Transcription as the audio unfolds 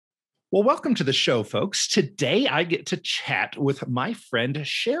Well, welcome to the show, folks. Today, I get to chat with my friend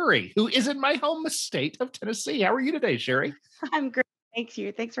Sherry, who is in my home state of Tennessee. How are you today, Sherry? I'm great. Thank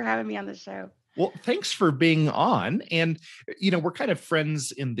you. Thanks for having me on the show. Well, thanks for being on. And, we're kind of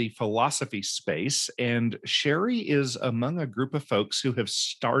friends in the philosophy space. And Sherry is among a group of folks who have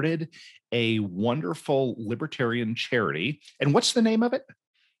started a wonderful libertarian charity. And what's the name of it?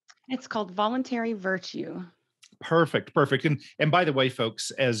 It's called Voluntary Virtue. Perfect, perfect. And by the way, folks,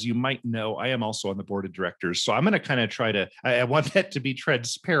 as you might know, I am also on the board of directors. So I'm going to kind of try to, I want that to be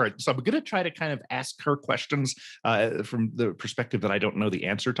transparent. So I'm going to try to kind of ask her questions from the perspective that I don't know the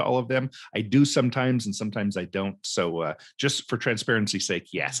answer to all of them. I do sometimes, and sometimes I don't. So just for transparency's sake,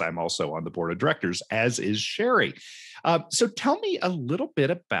 yes, I'm also on the board of directors, as is Sherry. So tell me a little bit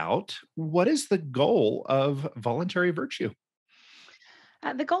about what is the goal of voluntary virtue?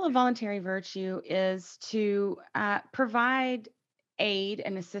 The goal of Voluntary Virtue is to provide aid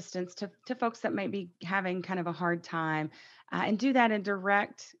and assistance to folks that might be having kind of a hard time and do that in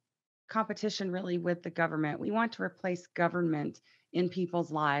direct competition, really, with the government. We want to replace government in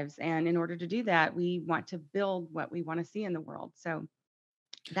people's lives. And in order to do that, we want to build what we want to see in the world. So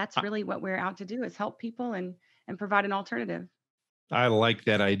that's really what we're out to do is help people and provide an alternative. I like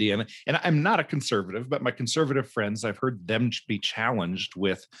that idea. And I'm not a conservative, but my conservative friends, I've heard them be challenged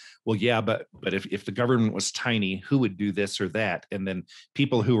with, well, yeah, but if the government was tiny, who would do this or that? And then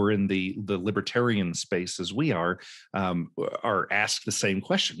people who are in the libertarian space as we are asked the same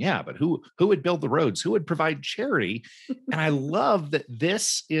question. Yeah, but who would build the roads? Who would provide charity? And I love that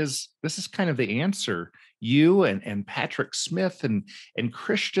this is kind of the answer. You and Patrick Smith and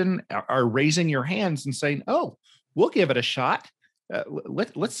Christian are raising your hands and saying, oh, we'll give it a shot.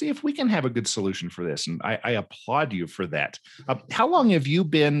 Let's see if we can have a good solution for this. And I applaud you for that. How long have you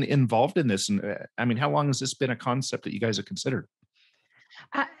been involved in this? And how long has this been a concept that you guys have considered?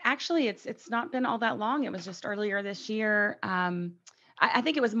 Actually, it's not been all that long. It was just earlier this year. I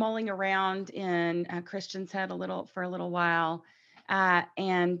think it was mulling around in Christian's head for a little while,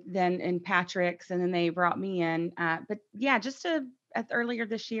 and then in Patrick's, and then they brought me in. But yeah, earlier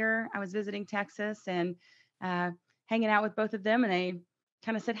this year, I was visiting Texas and hanging out with both of them, and they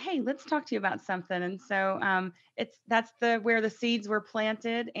kind of said, "Hey, let's talk to you about something." And so that's where the seeds were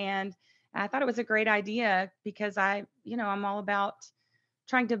planted, and I thought it was a great idea because I'm all about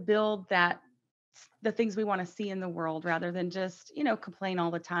trying to build the things we want to see in the world rather than just complain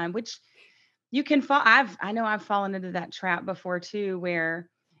all the time, which you can fall. I know I've fallen into that trap before too, where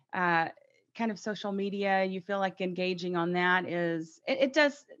uh, kind of social media, you feel like engaging on that it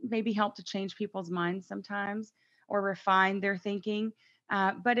does maybe help to change people's minds sometimes or refine their thinking,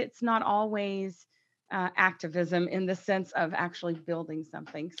 but it's not always activism in the sense of actually building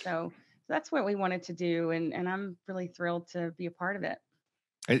something. So that's what we wanted to do, and I'm really thrilled to be a part of it.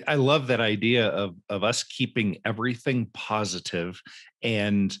 I love that idea of us keeping everything positive.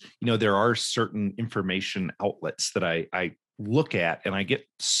 And, there are certain information outlets that I look at and I get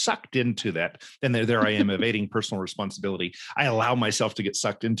sucked into that. And there I am evading personal responsibility. I allow myself to get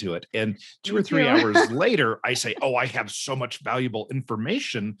sucked into it. And two Me or three too. hours later, I say, oh, I have so much valuable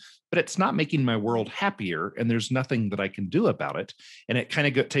information, but it's not making my world happier. And there's nothing that I can do about it. And it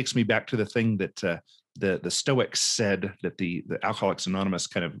kind of takes me back to the thing that, the Stoics said that the Alcoholics Anonymous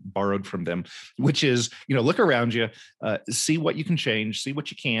kind of borrowed from them, which is, look around you, see what you can change, see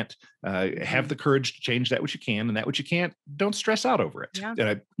what you can't, have the courage to change that which you can, and that which you can't, don't stress out over it. Yeah. And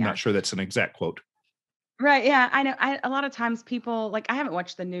I'm Yeah. not sure that's an exact quote. Right. Yeah. I know. A lot of times people, like, I haven't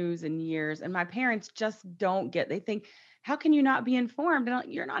watched the news in years, and my parents just don't they think, how can you not be informed?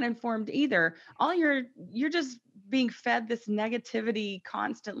 And you're not informed either. You're just being fed this negativity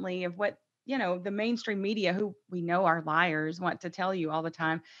constantly of what, the mainstream media, who we know are liars, want to tell you all the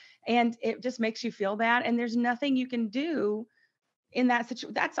time. And it just makes you feel bad. And there's nothing you can do in that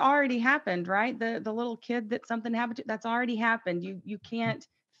situation. That's already happened, right? The little kid that something happened to, that's already happened. You can't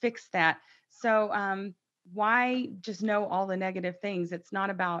fix that. So why just know all the negative things? It's not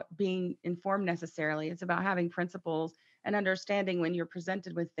about being informed necessarily. It's about having principles and understanding when you're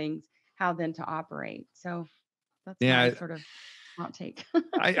presented with things, how then to operate. So that's my Yeah, sort of outtake.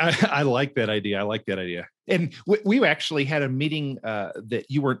 I like that idea. I like that idea. And we actually had a meeting that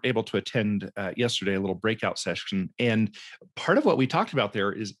you weren't able to attend yesterday, a little breakout session. And part of what we talked about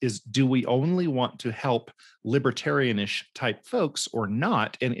there is do we only want to help libertarianish type folks or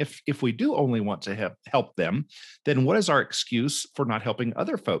not? And if we do only want to help them, then what is our excuse for not helping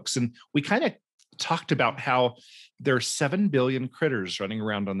other folks? And we kind of talked about how there are 7 billion critters running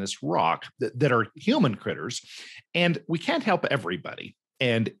around on this rock that are human critters, and we can't help everybody.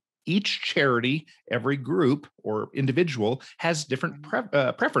 And each charity, every group or individual has different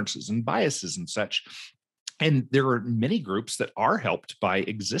Right. preferences and biases and such. And there are many groups that are helped by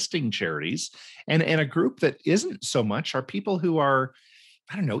existing charities, and a group that isn't so much are people who are,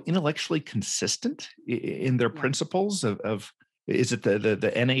 I don't know, intellectually consistent in their Yeah. principles of is it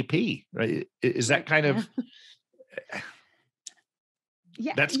the NAP, right? Is that Right. kind Yeah. of Yeah.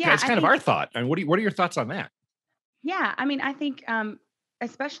 Yeah. that's I kind of think, our thought. I mean, what are your thoughts on that? yeah. I mean, I think,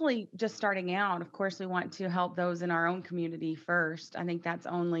 especially just starting out, of course, we want to help those in our own community first. I think that's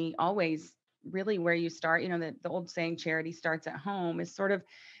only always really where you start. The old saying, charity starts at home, is sort of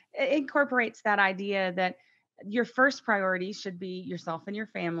it incorporates that idea that your first priority should be yourself and your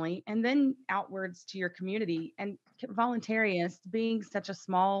family, and then outwards to your community. And voluntarist being such a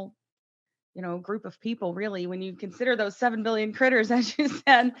small, group of people, really, when you consider those 7 billion critters, as you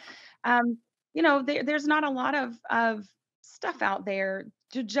said, um, there's not a lot of stuff out there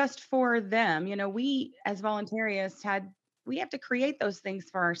just for them. We as voluntarists we have to create those things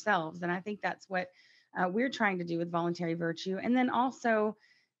for ourselves. And I think that's what we're trying to do with voluntary virtue. And then also,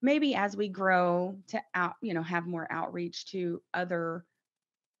 maybe as we grow to have more outreach to other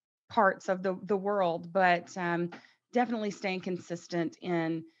parts of the world, but definitely staying consistent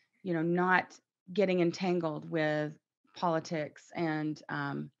in, not getting entangled with politics and,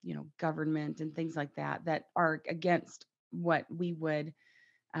 government and things like that that are against what we would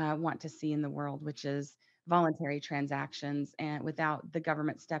want to see in the world, which is voluntary transactions and without the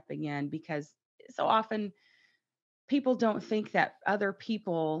government stepping in, because so often people don't think that other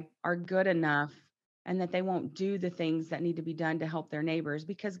people are good enough and that they won't do the things that need to be done to help their neighbors,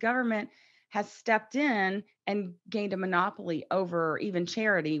 because government has stepped in and gained a monopoly over even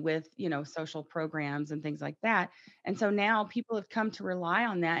charity with, social programs and things like that. And so now people have come to rely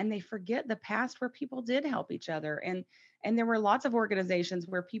on that, and they forget the past where people did help each other, and there were lots of organizations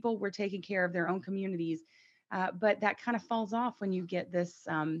where people were taking care of their own communities. But that kind of falls off when you get this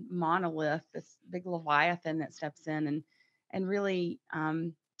monolith, this big leviathan that steps in, and really,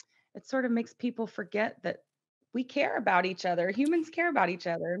 it sort of makes people forget that we care about each other. Humans care about each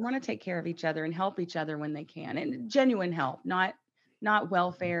other and want to take care of each other and help each other when they can, and genuine help, not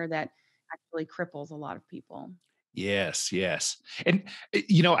welfare that actually cripples a lot of people. Yes, yes. And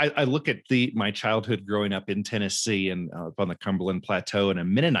I look at the my childhood growing up in Tennessee and up on the Cumberland Plateau in a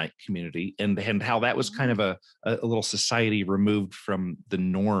Mennonite community, and how that was kind Mhm. of a little society removed from the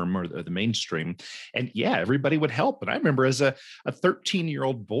norm or the mainstream. And yeah, everybody would help. And I remember as a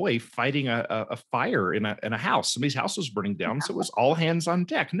 13-year-old boy fighting a fire in a house. Somebody's house was burning down, so it was all hands on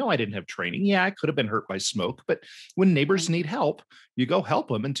deck. No, I didn't have training. Yeah, I could have been hurt by smoke, but when neighbors Right. need help, you go help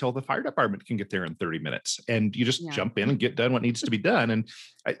them until the fire department can get there in 30 minutes, and you just Yeah. jump in and get done what needs to be done. And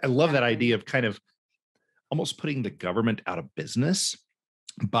I love that Exactly. idea of kind of almost putting the government out of business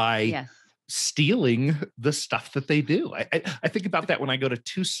by Yes. stealing the stuff that they do. I think about that when I go to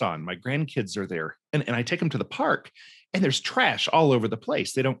Tucson. My grandkids are there, and I take them to the park, and there's trash all over the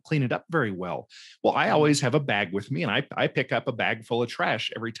place. They don't clean it up very well. Well, I Right. always have a bag with me, and I pick up a bag full of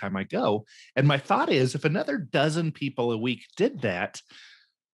trash every time I go. And my thought is, if another dozen people a week did that,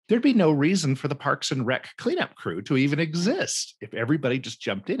 there'd be no reason for the Parks and Rec cleanup crew to even Right. exist if everybody just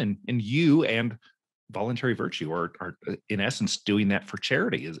jumped in, and you and Voluntary Virtue are in essence doing that for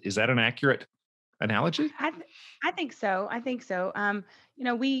charity. Is that an accurate analogy? I think so. I think so.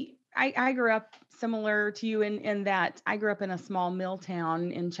 I grew up similar to you in that I grew up in a small mill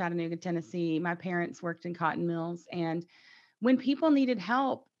town in Chattanooga, Tennessee. My parents worked in cotton mills, and when people needed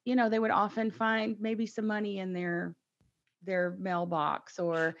help, they would often find maybe some money in their mailbox,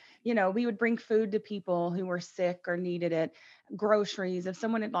 or we would bring food to people who were sick or needed it, groceries if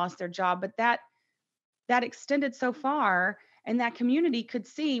someone had lost their job. But that extended so far, and that community could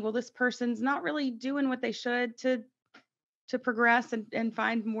see, well, this person's not really doing what they should to progress and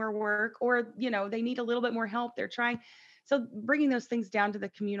find more work, or they need a little bit more help, they're trying. So bringing those things down to the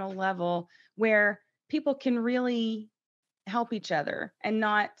communal level where people can really help each other and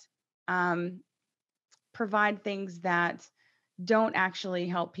not um, provide things that don't actually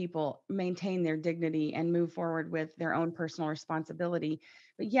help people maintain their dignity and move forward with their own personal responsibility.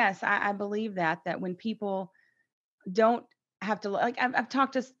 But yes, I believe that when people don't have to, like, I've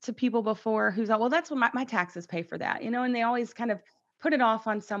talked to people before who's like, well, that's what my taxes pay for that, and they always kind of put it off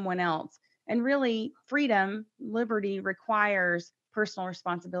on someone else. And really, freedom, liberty requires personal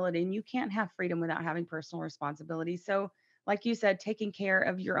responsibility, and you can't have freedom without having personal responsibility. So, like you said, taking care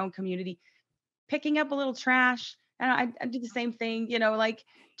of your own community, picking up a little trash. And I do the same thing, like,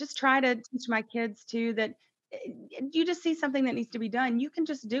 just try to teach my kids too that you just see something that needs to be done, you can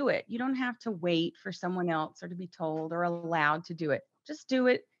just do it. You don't have to wait for someone else or to be told or allowed to do it. Just do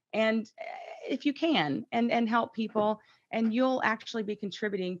it and if you can, and help people, and you'll actually be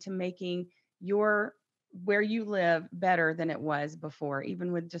contributing to making your where you live better than it was before,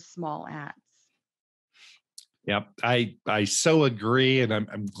 even with just small acts. Yep, I so agree, and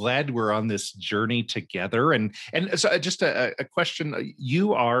I'm glad we're on this journey together. And so just a question: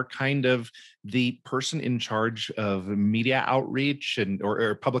 you are kind of the person in charge of media outreach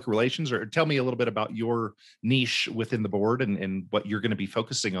or public relations, or tell me a little bit about your niche within the board and what you're going to be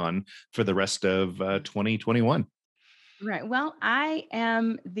focusing on for the rest of 2021. Right. Well, I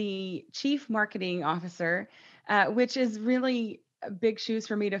am the chief marketing officer, which is really big shoes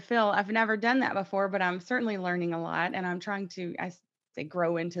for me to fill. I've never done that before, but I'm certainly learning a lot, and I'm trying to, say,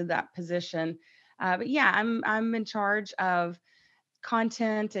 grow into that position. But yeah, I'm in charge of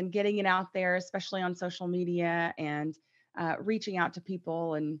content and getting it out there, especially on social media, and reaching out to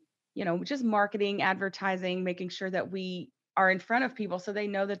people, and just marketing, advertising, making sure that we are in front of people so they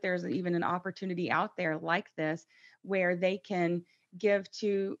know that there's even an opportunity out there like this where they can give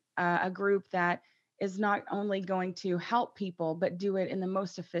to a group that is not only going to help people but do it in the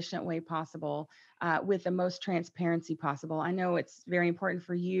most efficient way possible, with the most transparency possible. I know it's very important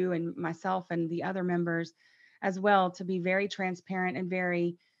for you and myself and the other members as well to be very transparent and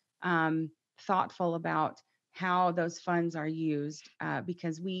very thoughtful about how those funds are used,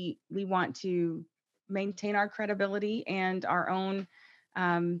 because we want to maintain our credibility and our own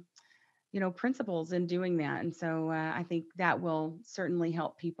um, principles in doing that. And so I think that will certainly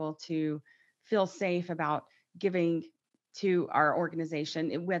help people to feel safe about giving to our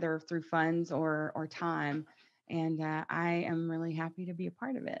organization, whether through funds or time. And I am really happy to be a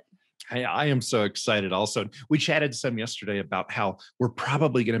part of it. I am so excited. Also, we chatted some yesterday about how we're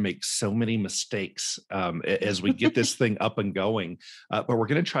probably going to make so many mistakes as we get this thing up and going, but we're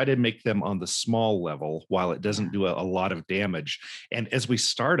going to try to make them on the small level while it doesn't Yeah. do a lot of damage. And as we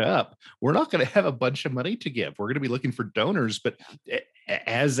start up, we're not going to have a bunch of money to give. We're going to be looking for donors, but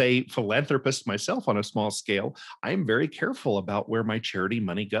as a philanthropist myself on a small scale, I'm very careful about where my charity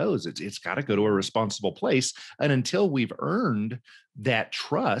money goes. It's got to go to a responsible place. And until we've earned that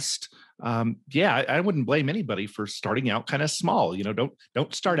trust, yeah, I wouldn't blame anybody for starting out kind of small.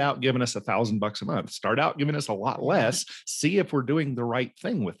 Don't start out giving us $1,000 a month. Start out giving us a lot less. See if we're doing the right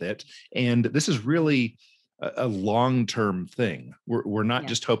thing with it. And this is really a long-term thing. We're not Yeah.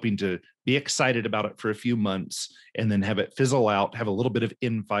 just hoping to be excited about it for a few months and then have it fizzle out, have a little bit of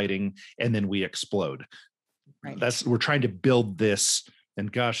infighting, and then we explode. Right. We're trying to build this.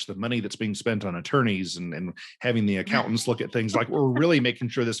 And gosh, the money that's being spent on attorneys and having the accountants look at things, like we're really making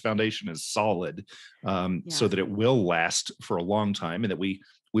sure this foundation is solid, so Yeah. that it will last for a long time, and that we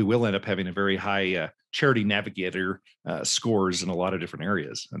will end up having a very high charity navigator scores in a lot of different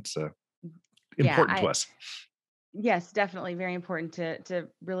areas. That's Yeah. important to us. Yes, definitely very important to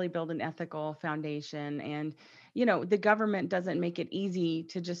really build an ethical foundation. And the government doesn't make it easy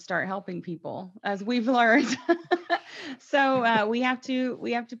to just start helping people, as we've learned. So we have to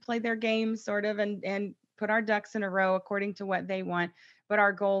play their game sort of, and put our ducks in a row according to what they want. But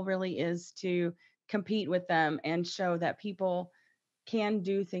our goal really is to compete with them and show that people can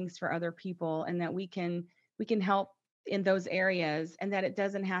do things for other people, and that we can help in those areas, and that it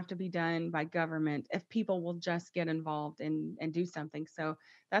doesn't have to be done by government if people will just get involved and do something. So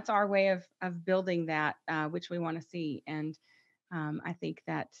that's our way of building that, which we want to see. And I think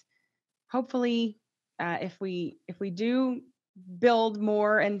that hopefully, if we do build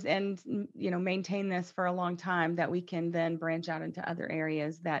more and maintain this for a long time, that we can then branch out into other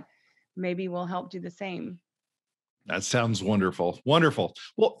areas that maybe will help do the same. That sounds wonderful. Wonderful.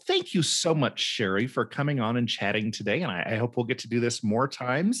 Well, thank you so much, Sherry, for coming on and chatting today. And I hope we'll get to do this more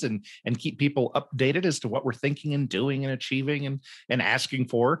times and keep people updated as to what we're thinking and doing and achieving and asking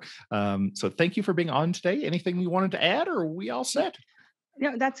for. So thank you for being on today. Anything you wanted to add, or are we all set?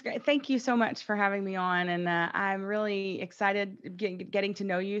 No, that's great. Thank you so much for having me on. And I'm really excited getting to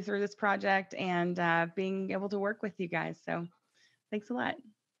know you through this project, and being able to work with you guys. So thanks a lot.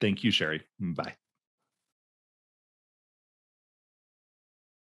 Thank you, Sherry. Bye.